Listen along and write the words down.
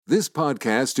This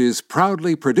podcast is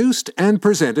proudly produced and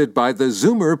presented by the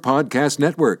Zoomer Podcast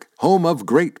Network, home of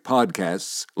great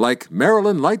podcasts like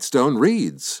Marilyn Lightstone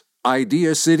Reads,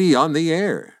 Idea City on the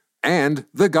Air, and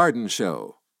The Garden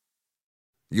Show.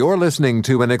 You're listening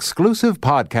to an exclusive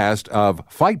podcast of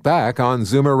Fight Back on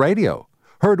Zoomer Radio,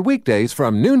 heard weekdays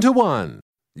from noon to 1.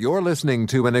 You're listening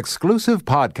to an exclusive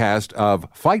podcast of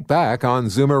Fight Back on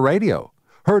Zoomer Radio,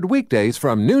 heard weekdays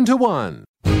from noon to 1.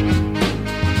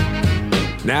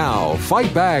 Now,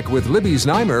 Fight Back with Libby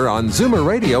Znaimer on Zoomer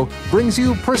Radio brings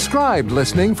you prescribed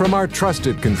listening from our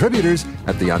trusted contributors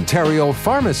at the Ontario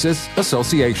Pharmacists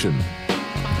Association.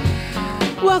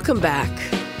 Welcome back.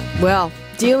 Well,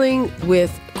 dealing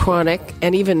with chronic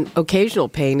and even occasional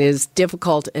pain is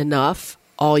difficult enough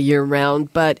all year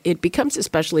round, but it becomes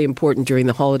especially important during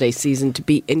the holiday season to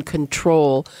be in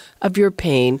control of your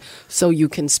pain so you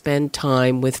can spend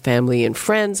time with family and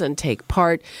friends and take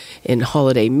part in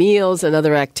holiday meals and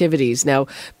other activities. Now,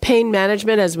 pain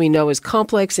management, as we know, is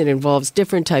complex. It involves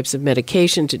different types of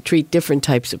medication to treat different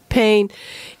types of pain.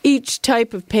 Each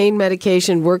type of pain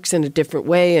medication works in a different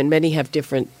way, and many have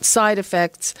different side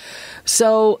effects.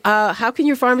 So how can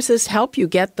your pharmacist help you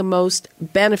get the most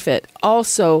benefit?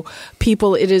 Also,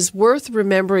 people, it is worth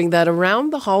remembering that around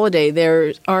the holiday,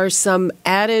 there are some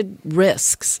added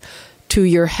risks to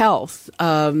your health.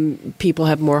 People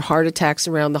have more heart attacks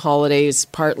around the holidays,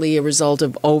 partly a result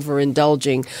of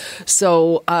overindulging.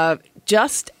 So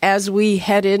just as we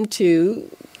head into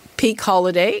peak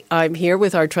holiday, I'm here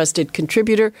with our trusted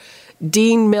contributor,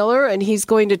 Dean Miller, and he's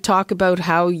going to talk about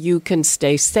how you can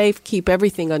stay safe, keep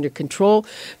everything under control.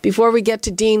 Before we get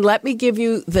to Dean, let me give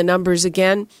you the numbers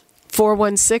again.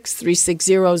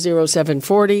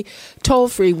 416-360-0740,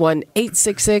 toll-free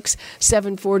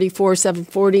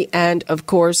 1-866-740-4740, and, of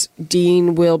course,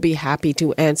 Dean will be happy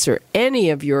to answer any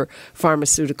of your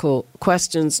pharmaceutical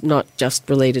questions, not just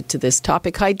related to this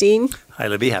topic. Hi, Dean. Hi,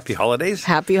 Libby. Happy holidays.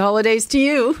 Happy holidays to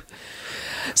you.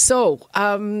 So,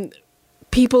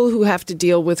 people who have to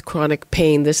deal with chronic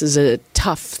pain, this is a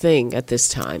tough thing at this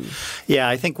time. Yeah,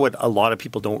 I think what a lot of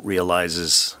people don't realize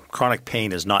is chronic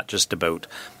pain is not just about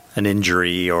an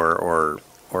injury or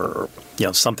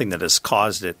something that has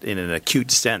caused it in an acute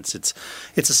sense.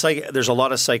 There's a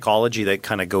lot of psychology that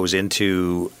kind of goes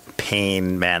into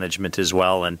pain management as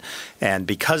well, and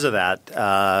because of that,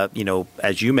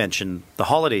 as you mentioned, the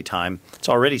holiday time, it's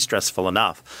already stressful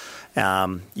enough.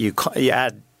 You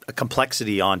add a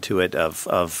complexity onto it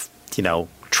of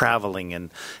traveling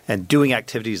and doing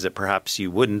activities that perhaps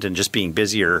you wouldn't, and just being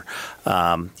busier.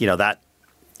 That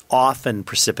often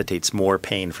precipitates more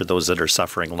pain for those that are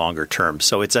suffering longer term.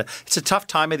 So it's a tough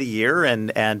time of the year,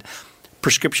 and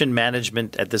prescription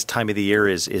management at this time of the year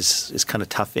is kind of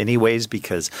tough anyways,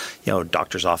 because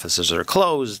doctors' offices are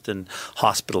closed and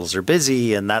hospitals are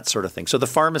busy and that sort of thing. So the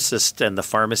pharmacist and the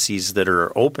pharmacies that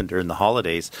are open during the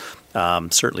holidays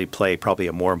certainly play probably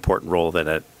a more important role than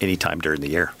at any time during the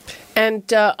year. And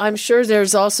I'm sure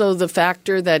there's also the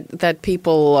factor that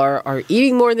people are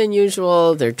eating more than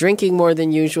usual, they're drinking more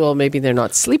than usual, maybe they're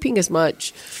not sleeping as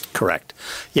much. Correct.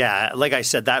 Yeah, like I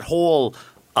said, that whole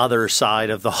other side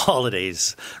of the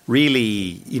holidays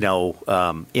really,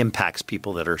 impacts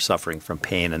people that are suffering from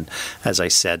pain. And as I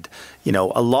said, a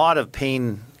lot of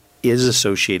pain is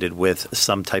associated with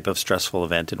some type of stressful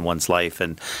event in one's life.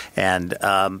 And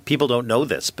people don't know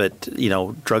this, but,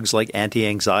 drugs like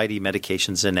anti-anxiety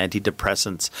medications and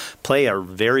antidepressants play a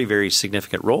very, very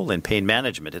significant role in pain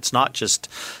management. It's not just,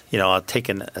 I'll take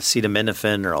an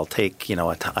acetaminophen or I'll take, a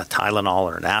Tylenol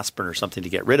or an aspirin or something to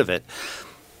get rid of it.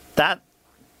 That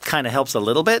kind of helps a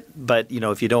little bit, but,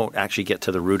 if you don't actually get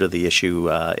to the root of the issue,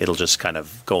 it'll just kind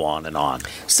of go on and on.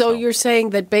 So you're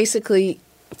saying that basically,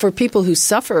 for people who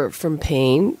suffer from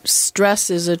pain, stress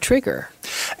is a trigger.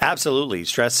 Absolutely.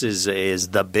 Stress is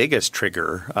the biggest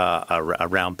trigger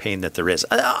around pain that there is,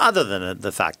 other than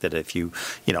the fact that if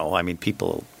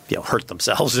people hurt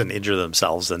themselves and injure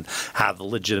themselves and have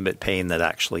legitimate pain that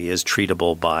actually is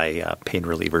treatable by pain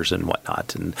relievers and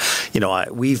whatnot. And,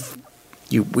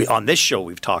 on this show,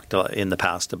 we've talked in the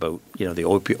past about, the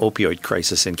opioid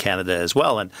crisis in Canada as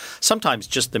well. And sometimes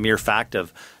just the mere fact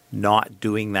of not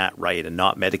doing that right and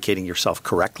not medicating yourself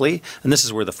correctly. And this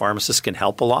is where the pharmacist can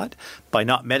help a lot. By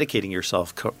not medicating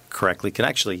yourself correctly can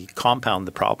actually compound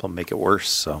the problem, make it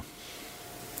worse.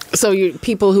 So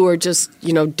people who are just,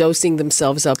 dosing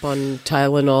themselves up on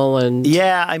Tylenol and...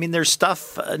 Yeah, there's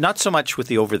stuff, not so much with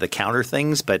the over-the-counter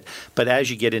things, but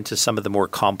as you get into some of the more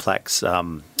complex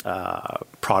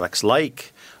products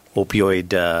like opioid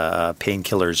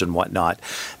painkillers and whatnot,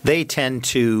 they tend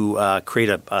to create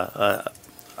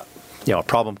a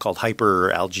problem called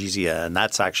hyperalgesia, and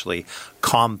that's actually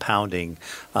compounding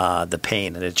the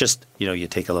pain. And it just, you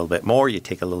take a little bit more, you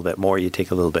take a little bit more, you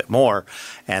take a little bit more,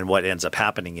 and what ends up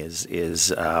happening is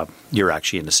you're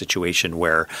actually in a situation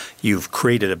where you've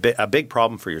created a big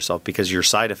problem for yourself because your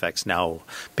side effects now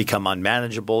become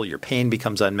unmanageable, your pain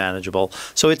becomes unmanageable.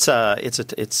 So it's a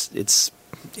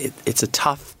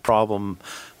tough problem.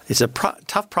 It's a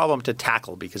tough problem to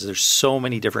tackle because there's so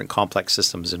many different complex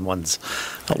systems in one's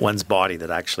body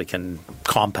that actually can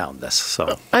compound this.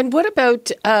 So, and what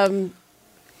about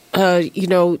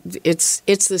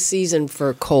it's the season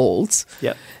for colds.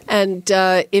 Yeah. And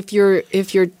if you're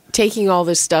taking all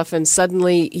this stuff and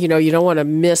suddenly you don't want to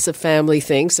miss a family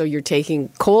thing, so you're taking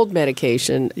cold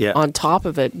medication on top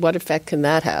of it, what effect can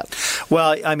that have?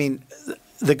 Well, I mean,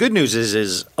 the good news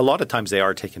is a lot of times they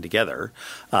are taken together.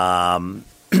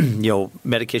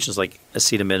 Medications like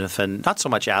acetaminophen, not so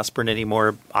much aspirin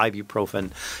anymore,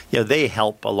 ibuprofen, they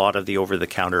help a lot of the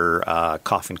over-the-counter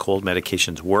cough and cold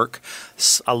medications work.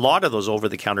 A lot of those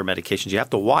over-the-counter medications, you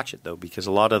have to watch it, though, because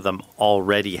a lot of them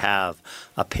already have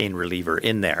a pain reliever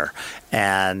in there.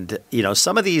 And,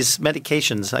 some of these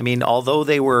medications, I mean, although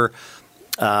they were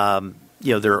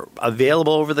they're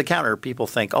available over the counter, people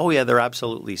think, oh, yeah, they're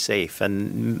absolutely safe.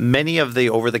 And many of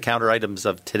the over-the-counter items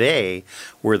of today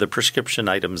were the prescription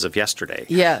items of yesterday.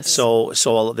 Yes.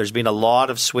 So there's been a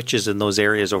lot of switches in those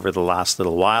areas over the last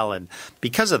little while. And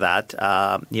because of that,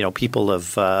 people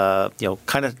have,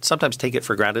 kind of sometimes take it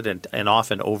for granted and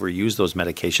often overuse those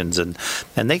medications.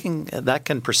 And that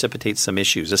can precipitate some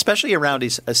issues, especially around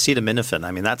acetaminophen.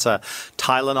 I mean, that's a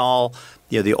Tylenol,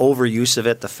 the overuse of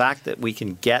it, the fact that we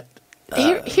can get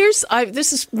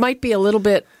might be a little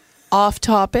bit off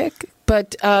topic,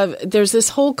 but there's this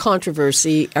whole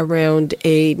controversy around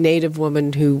a Native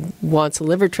woman who wants a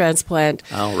liver transplant.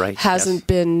 Oh, right. Hasn't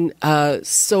been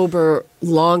sober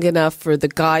long enough for the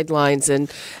guidelines,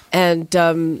 and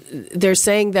they're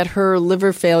saying that her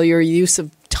liver failure use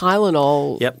of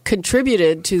Tylenol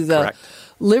contributed to the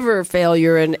liver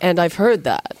failure, and I've heard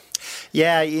that.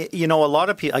 Yeah, a lot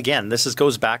of people, again,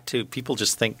 goes back to people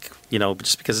just think,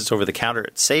 just because it's over the counter,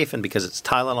 it's safe, and because it's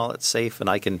Tylenol, it's safe, and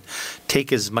I can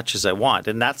take as much as I want.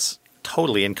 And that's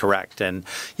totally incorrect. And,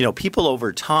 people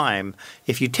over time,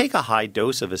 if you take a high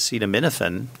dose of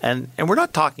acetaminophen, and we're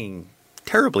not talking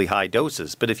terribly high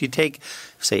doses, but if you take,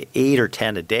 say, 8 or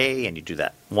 10 a day, and you do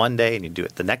that one day, and you do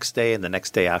it the next day, and the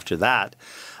next day after that,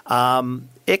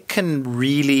 it can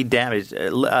really damage.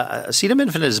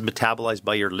 Acetaminophen is metabolized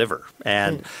by your liver,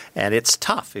 and it's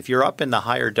tough. If you're up in the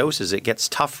higher doses, it gets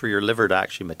tough for your liver to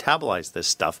actually metabolize this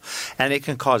stuff, and it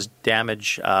can cause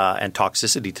damage and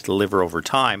toxicity to the liver over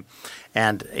time.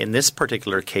 And in this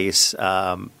particular case,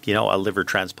 a liver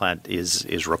transplant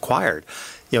is required.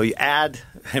 You add,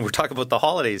 and we're talking about the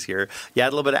holidays here, you add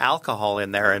a little bit of alcohol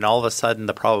in there, and all of a sudden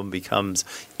the problem becomes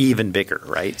even bigger,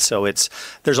 right? So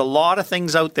there's a lot of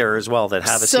things out there as well that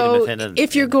have acetaminophen. So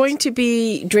if you're going to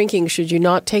be drinking, should you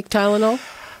not take Tylenol?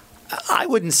 I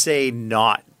wouldn't say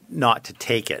not to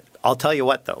take it. I'll tell you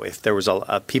what, though, if there was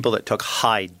people that took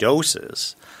high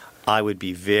doses, I would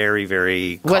be very,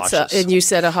 very cautious. And you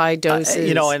said a high dose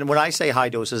is? And when I say high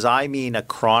doses, I mean a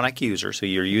chronic user. So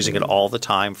you're using it all the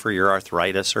time for your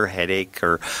arthritis or headache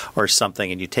or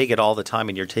something, and you take it all the time,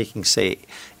 and you're taking, say,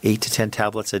 8 to 10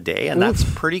 tablets a day, and that's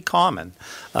pretty common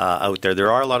out there.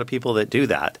 There are a lot of people that do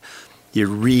that. You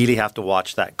really have to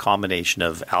watch that combination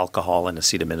of alcohol and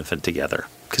acetaminophen together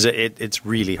because it's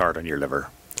really hard on your liver.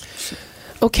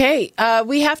 Okay,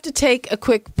 we have to take a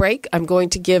quick break. I'm going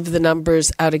to give the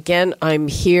numbers out again. I'm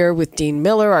here with Dean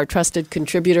Miller, our trusted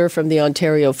contributor from the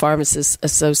Ontario Pharmacists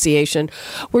Association.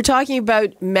 We're talking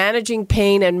about managing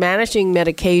pain and managing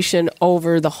medication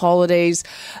over the holidays.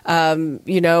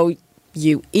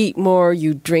 You eat more,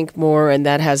 you drink more, and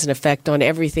that has an effect on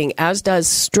everything, as does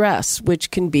stress,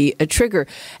 which can be a trigger.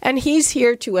 And he's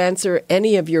here to answer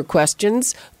any of your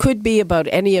questions. Could be about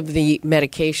any of the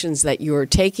medications that you're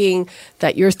taking,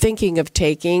 that you're thinking of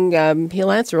taking.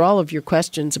 He'll answer all of your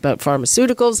questions about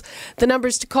pharmaceuticals. The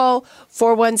numbers to call,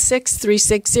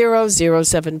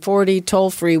 416-360-0740,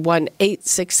 toll-free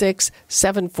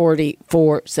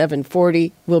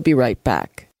 1-866-740-4740. We'll be right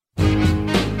back.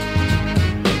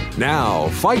 Now,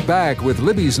 Fight Back with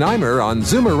Libby Znaimer on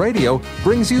Zoomer Radio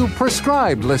brings you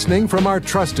prescribed listening from our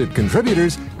trusted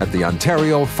contributors at the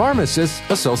Ontario Pharmacists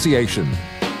Association.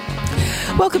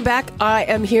 Welcome back. I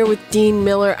am here with Dean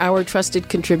Miller, our trusted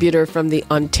contributor from the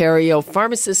Ontario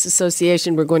Pharmacists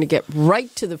Association. We're going to get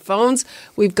right to the phones.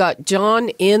 We've got John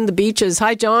in the Beaches.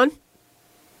 Hi, John.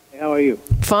 How are you?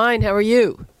 Fine. How are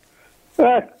you?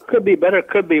 Could be better,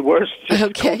 could be worse. Just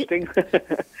okay. coasting.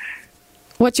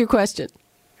 What's your question?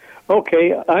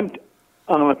 Okay, I'm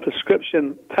on a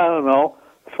prescription Tylenol,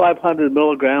 500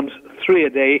 milligrams, 3 a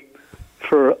day,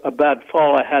 for a bad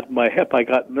fall I had in my hip. I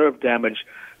got nerve damage.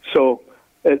 So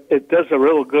it does a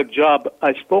real good job.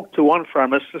 I spoke to one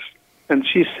pharmacist, and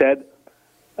she said,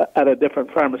 at a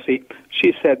different pharmacy,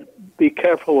 she said, be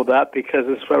careful with that because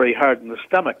it's very hard in the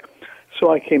stomach.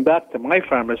 So I came back to my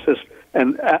pharmacist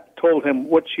and told him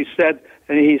what she said,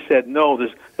 and he said, no,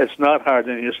 it's not hard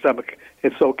in your stomach.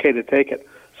 It's okay to take it.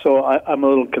 So I'm a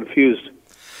little confused.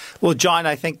 Well, John,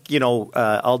 I think,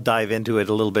 I'll dive into it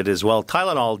a little bit as well.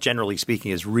 Tylenol, generally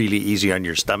speaking, is really easy on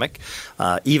your stomach,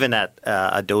 even at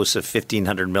a dose of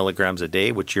 1,500 milligrams a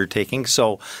day, which you're taking.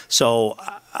 So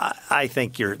I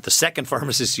think the second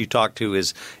pharmacist you talk to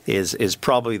is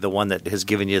probably the one that has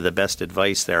given you the best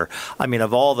advice there. I mean,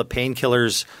 of all the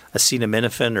painkillers,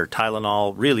 acetaminophen or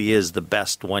Tylenol really is the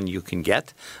best one you can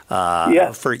get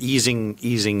for easing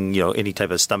any type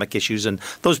of stomach issues. And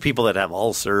those people that have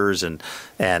ulcers and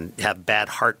have bad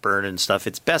heartburn and stuff,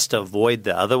 it's best to avoid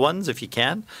the other ones if you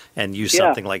can and use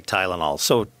something like Tylenol.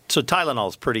 So Tylenol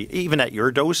is pretty, even at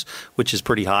your dose, which is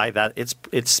pretty high, that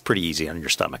it's pretty easy on your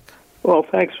stomach. Well,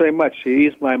 thanks very much. You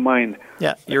eased my mind.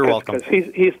 Yeah, you're welcome.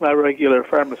 Because he's my regular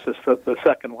pharmacist, the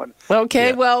second one.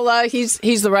 Okay, well, he's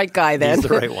the right guy then. He's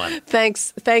the right one.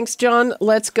 Thanks, John.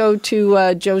 Let's go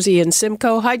to Josie in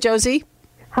Simcoe. Hi, Josie.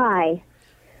 Hi.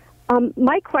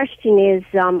 My question is,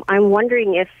 I'm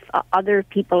wondering if other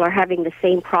people are having the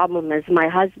same problem as my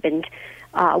husband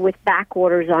with back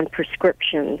orders on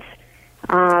prescriptions.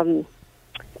 Now,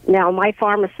 my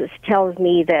pharmacist tells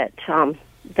me that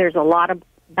there's a lot of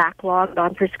backlog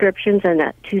on prescriptions, and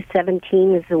that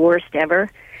 217 is the worst ever.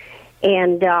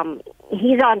 And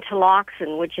he's on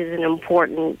taloxine, which is an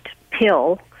important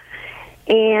pill.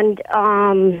 And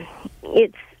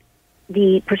it's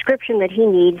the prescription that he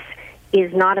needs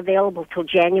is not available till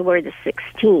January the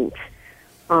 16th.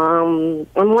 I'm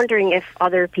wondering if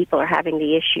other people are having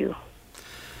the issue.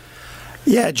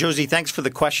 Yeah, Josie, thanks for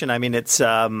the question. I mean, it's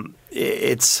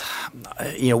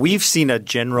we've seen a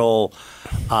general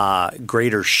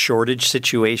greater shortage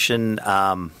situation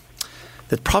that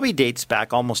probably dates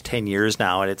back almost 10 years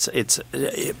now, and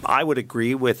I would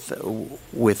agree with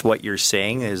what you're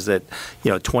saying is that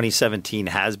 2017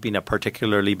 has been a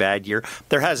particularly bad year.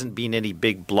 There hasn't been any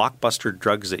big blockbuster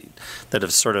drugs that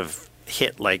have sort of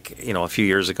hit, like a few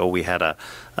years ago we had a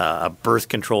birth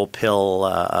control pill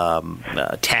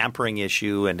tampering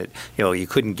issue, and you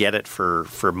couldn't get it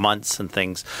for months and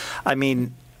things. I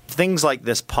mean, things like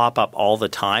this pop up all the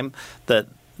time. The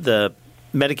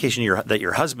medication that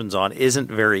your husband's on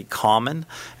isn't very common,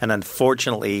 and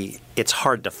unfortunately it's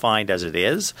hard to find as it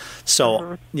is.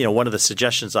 So one of the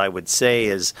suggestions I would say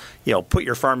is put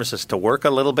your pharmacist to work a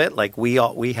little bit. Like we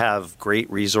have great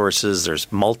resources.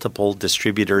 There's multiple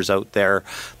distributors out there.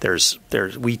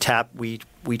 We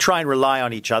try and rely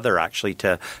on each other actually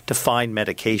to find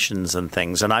medications and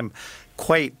things, and I'm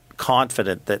quite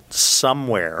confident that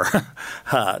somewhere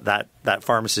that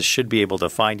pharmacist should be able to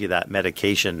find you that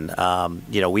medication.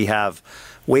 We have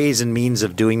ways and means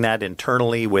of doing that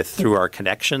internally through our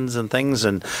connections and things.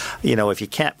 And, if you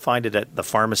can't find it at the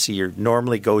pharmacy you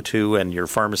normally go to and your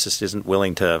pharmacist isn't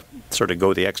willing to sort of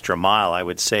go the extra mile, I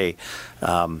would say,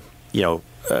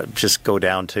 just go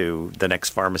down to the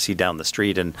next pharmacy down the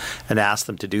street and ask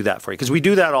them to do that for you. Because we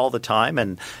do that all the time,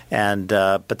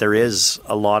 but there is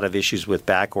a lot of issues with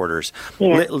back orders.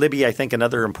 Yeah. Libby, I think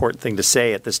another important thing to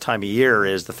say at this time of year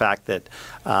is the fact that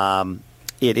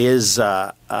it is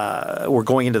we're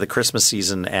going into the Christmas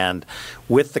season, and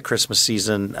with the Christmas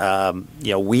season,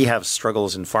 we have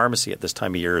struggles in pharmacy at this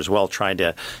time of year as well, trying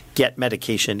to get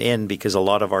medication in because a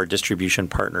lot of our distribution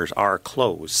partners are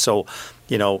closed. So,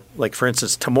 like for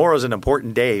instance, tomorrow's an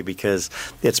important day because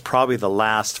it's probably the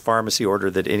last pharmacy order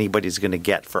that anybody's going to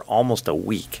get for almost a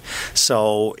week.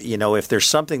 So, if there's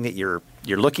something that you're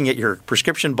looking at your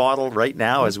prescription bottle right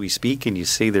now as we speak and you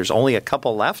see there's only a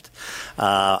couple left,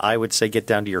 I would say get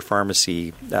down to your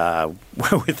pharmacy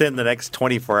within the next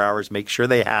 24 hours. Make sure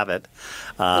they have it.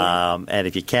 And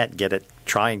if you can't get it,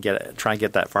 try and get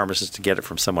that pharmacist to get it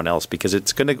from someone else, because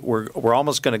we're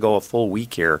almost going to go a full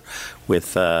week here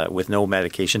with no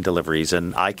medication deliveries,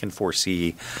 and I can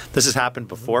foresee this has happened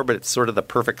before, but it's sort of the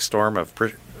perfect storm of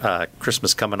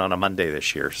Christmas coming on a Monday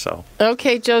this year. So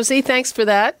okay, Josie, thanks for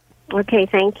that. Okay,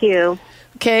 thank you.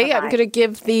 Okay, Bye-bye. I'm going to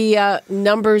give the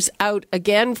numbers out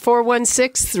again.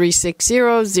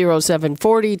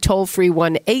 416-360-0740, toll-free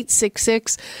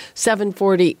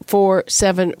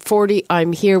 1-866-740-4740.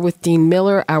 I'm here with Dean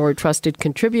Miller, our trusted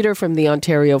contributor from the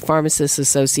Ontario Pharmacists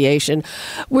Association.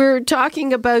 We're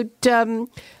talking about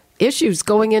issues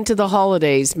going into the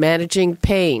holidays, managing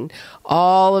pain.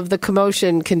 All of the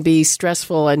commotion can be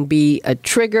stressful and be a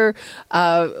trigger.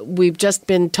 We've just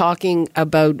been talking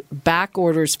about back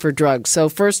orders for drugs. So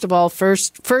first of all,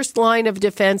 first line of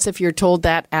defense, if you're told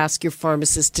that, ask your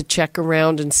pharmacist to check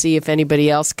around and see if anybody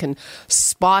else can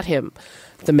spot him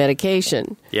the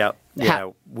medication. Yeah.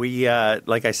 We,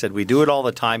 like I said, we do it all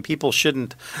the time. People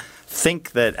shouldn't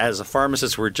think that as a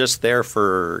pharmacist we're just there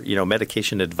for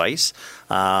medication advice,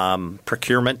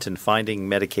 procurement, and finding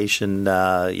medication.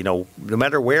 No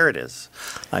matter where it is.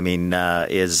 I mean,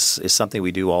 is something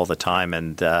we do all the time,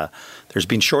 and there's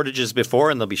been shortages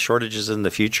before, and there'll be shortages in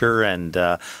the future, and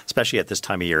especially at this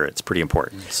time of year, it's pretty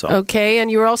important. So okay, and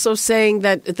you're also saying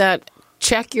that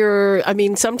check your. I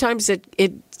mean, sometimes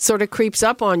it sort of creeps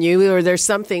up on you, or there's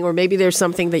something, or maybe there's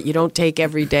something that you don't take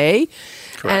every day.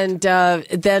 Correct. And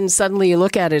then suddenly you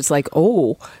look at it, it's like,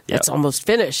 oh, it's almost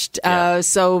finished.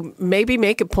 So maybe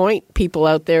make a point, people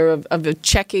out there, of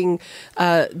checking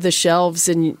the shelves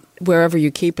and wherever you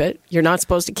keep it. You're not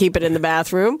supposed to keep it in the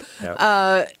bathroom.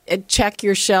 Check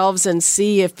your shelves and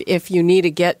see if you need to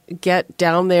get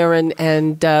down there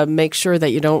and make sure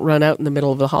that you don't run out in the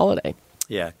middle of the holiday.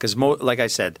 Yeah, because like I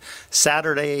said,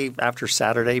 after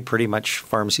Saturday, pretty much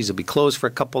pharmacies will be closed for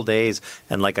a couple of days.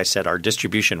 And like I said, our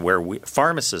distribution, where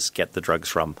pharmacists get the drugs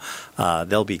from,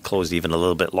 they'll be closed even a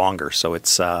little bit longer. So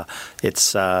it's tough,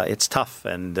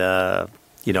 and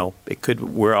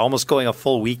we're almost going a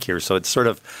full week here. So it's sort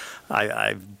of.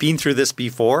 I've been through this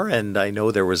before, and I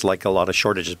know there was like a lot of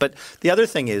shortages. But the other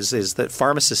thing is that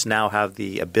pharmacists now have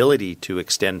the ability to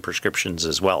extend prescriptions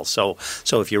as well. So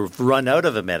if you run out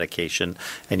of a medication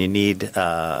and you need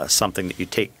something that you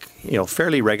take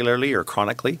fairly regularly or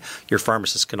chronically, your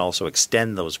pharmacist can also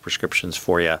extend those prescriptions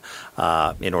for you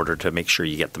in order to make sure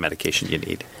you get the medication you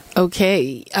need.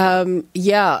 Okay.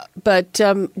 But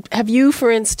have you,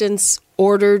 for instance,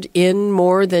 ordered in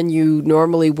more than you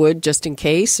normally would just in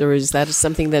case, or is that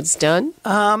something that's done?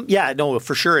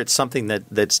 For sure it's something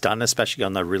that's done, especially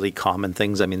on the really common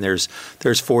things. I mean, there's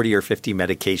 40 or 50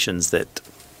 medications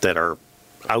that are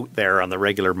out there on the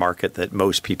regular market that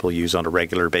most people use on a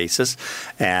regular basis.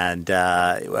 And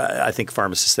I think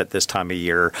pharmacists at this time of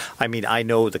year, I mean, I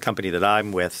know the company that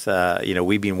I'm with,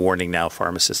 we've been warning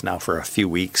pharmacists now for a few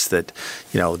weeks that,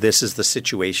 this is the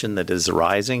situation that is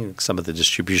arising. Some of the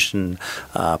distribution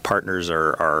partners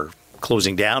are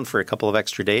closing down for a couple of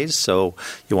extra days. So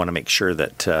you want to make sure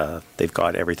that they've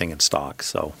got everything in stock.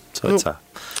 So it's a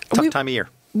tough time of year.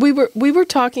 We were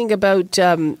talking about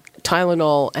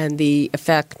Tylenol and the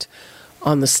effect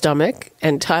on the stomach,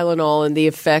 and Tylenol and the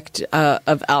effect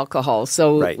of alcohol.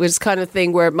 So It was kind of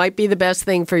thing where it might be the best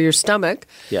thing for your stomach,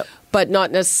 but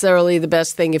not necessarily the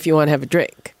best thing if you want to have a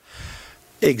drink.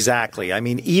 Exactly. I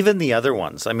mean, even the other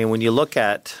ones. I mean, when you look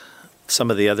at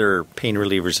some of the other pain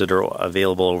relievers that are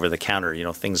available over the counter,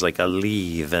 things like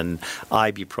Aleve and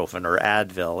ibuprofen or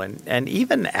Advil and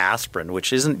even aspirin,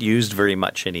 which isn't used very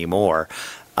much anymore,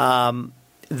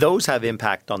 those have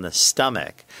impact on the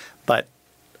stomach, but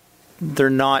they're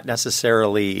not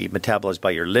necessarily metabolized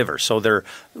by your liver. So they're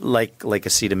like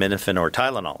acetaminophen or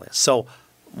Tylenol is. So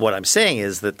what I'm saying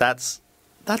is that's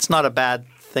not a bad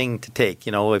thing to take.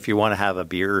 If you want to have a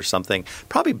beer or something,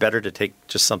 probably better to take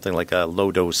just something like a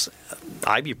low-dose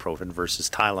ibuprofen versus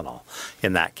Tylenol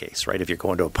in that case, right? If you're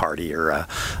going to a party or a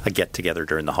get-together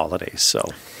during the holidays. So.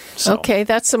 Okay,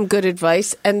 that's some good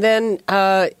advice. And then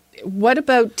what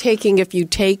about if you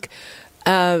take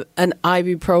an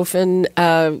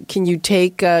ibuprofen, can you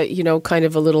take, kind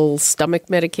of a little stomach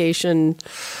medication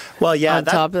on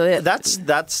top of it?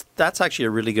 That's actually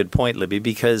a really good point, Libby,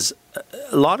 because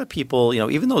a lot of people,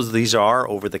 even though these are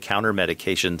over-the-counter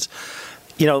medications,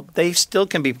 they still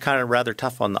can be kind of rather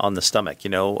tough on the stomach.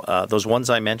 Those ones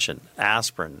I mentioned,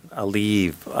 aspirin,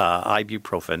 Aleve,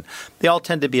 ibuprofen, they all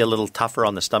tend to be a little tougher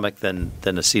on the stomach than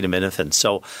acetaminophen.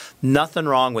 So nothing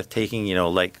wrong with taking,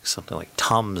 like something like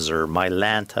Tums or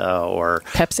Mylanta or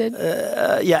Pepcid.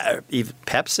 Even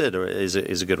Pepcid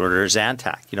is a good order. Or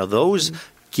Zantac. Those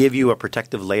give you a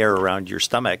protective layer around your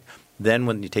stomach. Then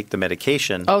when you take the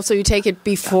medication... Oh, so you take it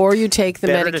before you take the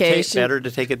medication? Better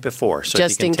to take it before. So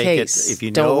just if you can in take case. It, if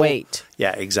you don't know, wait.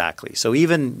 Yeah, exactly. So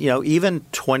even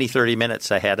 20, 30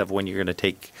 minutes ahead of when you're going to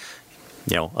take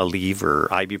Aleve or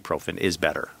ibuprofen is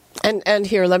better. And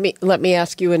here, let me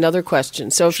ask you another question.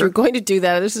 So if you're going to do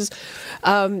that, this is...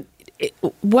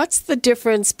 what's the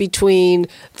difference between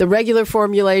the regular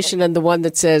formulation and the one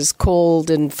that says cold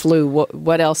and flu?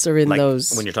 What else are in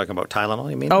those? When you're talking about Tylenol,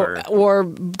 you mean? Or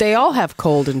they all have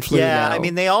cold and flu Yeah, now. I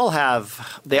mean, they all have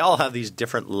these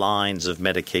different lines of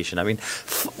medication. I mean,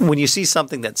 when you see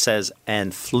something that says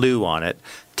 "and flu" on it,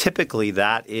 typically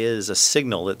that is a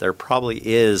signal that there probably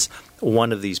is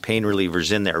one of these pain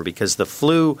relievers in there, because the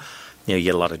flu, you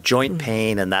get a lot of joint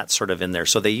pain and that's sort of in there.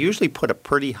 So they usually put a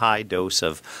pretty high dose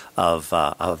of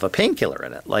a painkiller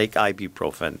in it, like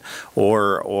ibuprofen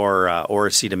or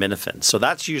acetaminophen. So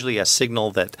that's usually a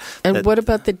signal that. And what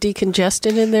about the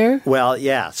decongestant in there? Well,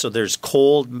 yeah. So there's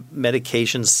cold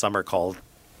medications. Some are called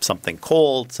something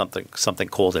cold, something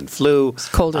cold and flu.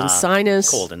 Cold and sinus.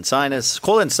 Cold and sinus.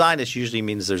 Cold and sinus usually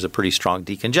means there's a pretty strong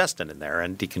decongestant in there,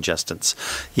 and decongestants,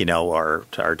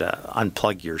 are to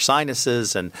unplug your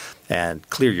sinuses and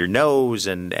clear your nose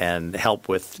and help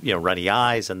with runny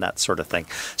eyes and that sort of thing.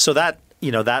 So that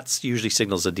that's usually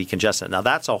signals a decongestant. Now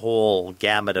that's a whole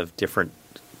gamut of different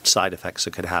side effects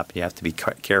that could happen. You have to be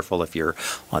careful if you're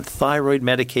on thyroid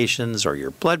medications or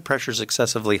your blood pressure is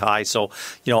excessively high. So,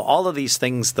 all of these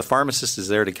things, the pharmacist is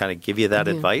there to kind of give you that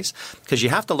advice, because you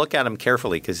have to look at them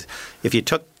carefully, because if you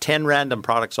took 10 random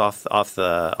products off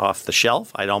the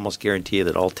shelf, I'd almost guarantee you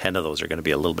that all 10 of those are going to be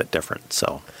a little bit different.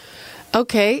 So.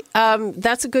 Okay,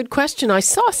 that's a good question. I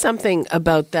saw something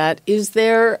about that. Is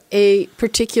there a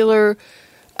particular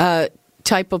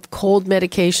type of cold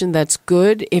medication that's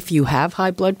good if you have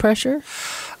high blood pressure?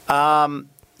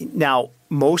 Now,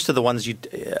 most of the ones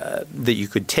that you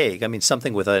could take, I mean,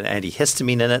 something with an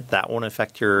antihistamine in it, that won't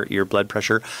affect your blood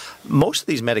pressure. Most of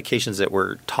these medications that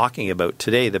we're talking about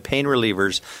today, the pain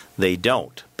relievers, they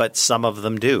don't, but some of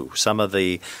them do. Some of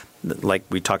the, like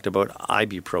we talked about,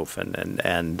 ibuprofen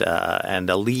and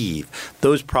Aleve,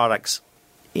 those products,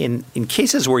 in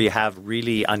cases where you have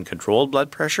really uncontrolled blood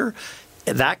pressure,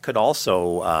 that could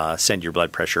also send your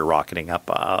blood pressure rocketing up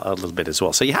a little bit as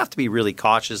well. So you have to be really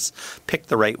cautious, pick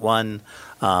the right one.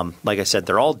 Like I said,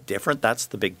 they're all different. That's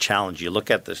the big challenge. You look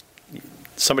at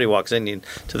somebody walks in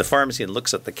to the pharmacy and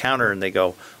looks at the counter and they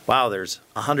go, wow, there's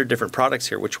 100 different products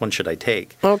here. Which one should I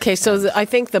take? Okay, so I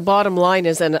think the bottom line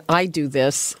is, and I do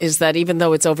this, is that even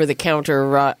though it's over the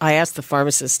counter, I ask the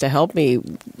pharmacist to help me,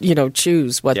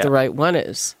 choose what the right one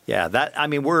is. Yeah,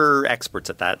 we're experts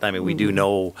at that. I mean, we do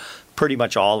know pretty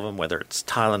much all of them, whether it's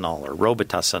Tylenol or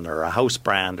Robitussin or a house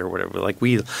brand or whatever. Like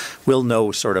we'll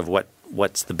know sort of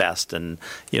what's the best, and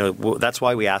that's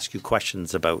why we ask you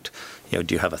questions about do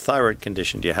you have a thyroid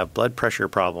condition, do you have blood pressure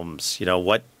problems,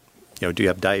 do you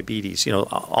have diabetes?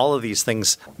 All of these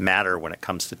things matter when it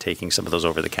comes to taking some of those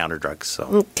over-the-counter drugs. So.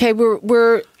 Okay,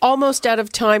 we're almost out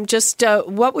of time. Just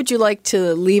what would you like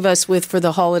to leave us with for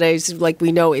the holidays? Like,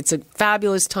 we know it's a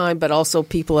fabulous time, but also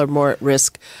people are more at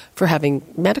risk for having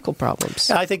medical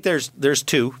problems. I think there's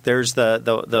two. There's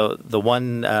the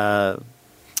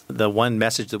one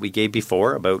message that we gave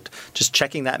before about just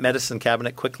checking that medicine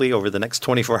cabinet quickly over the next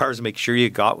 24 hours, make sure you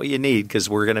got what you need, because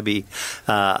we're going to be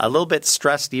a little bit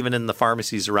stressed even in the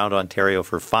pharmacies around Ontario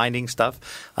for finding stuff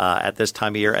at this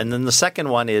time of year. And then the second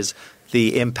one is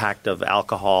the impact of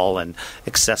alcohol and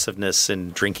excessiveness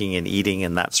in drinking and eating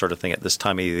and that sort of thing at this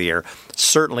time of the year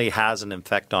certainly has an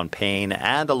effect on pain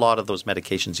and a lot of those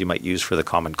medications you might use for the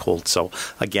common cold. So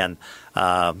again,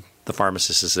 the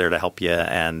pharmacist is there to help you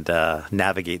and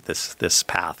navigate this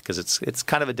path, because it's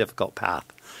kind of a difficult path.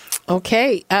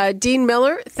 Okay. Dean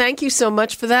Miller, thank you so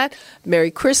much for that.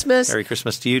 Merry Christmas. Merry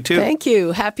Christmas to you too. Thank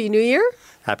you. Happy New Year.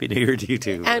 Happy New Year to you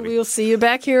too. And we will see you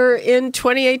back here in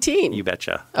 2018. You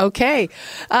betcha. Okay.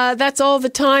 That's all the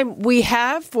time we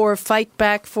have for Fight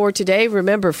Back for today.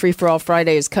 Remember, Free for All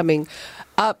Friday is coming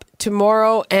up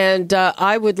tomorrow, and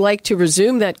I would like to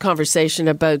resume that conversation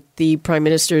about the Prime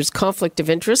Minister's conflict of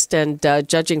interest, and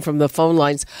judging from the phone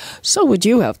lines, so would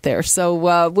you out there. So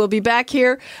we'll be back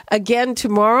here again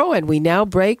tomorrow, and we now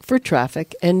break for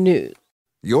traffic and news.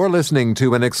 You're listening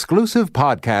to an exclusive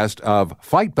podcast of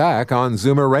Fight Back on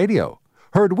Zoomer Radio,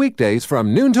 heard weekdays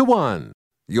from noon to 1.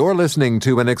 You're listening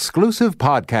to an exclusive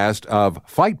podcast of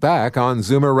Fight Back on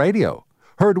Zoomer Radio,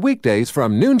 heard weekdays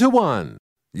from noon to 1.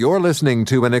 You're listening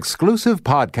to an exclusive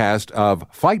podcast of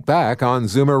Fight Back on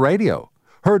Zoomer Radio,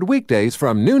 heard weekdays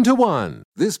from noon to 1.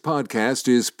 This podcast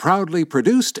is proudly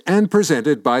produced and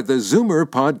presented by the Zoomer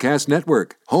Podcast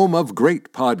Network, home of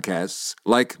great podcasts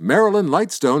like Marilyn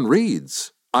Lightstone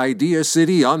Reads, Idea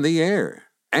City on the Air,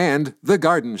 and The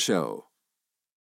Garden Show.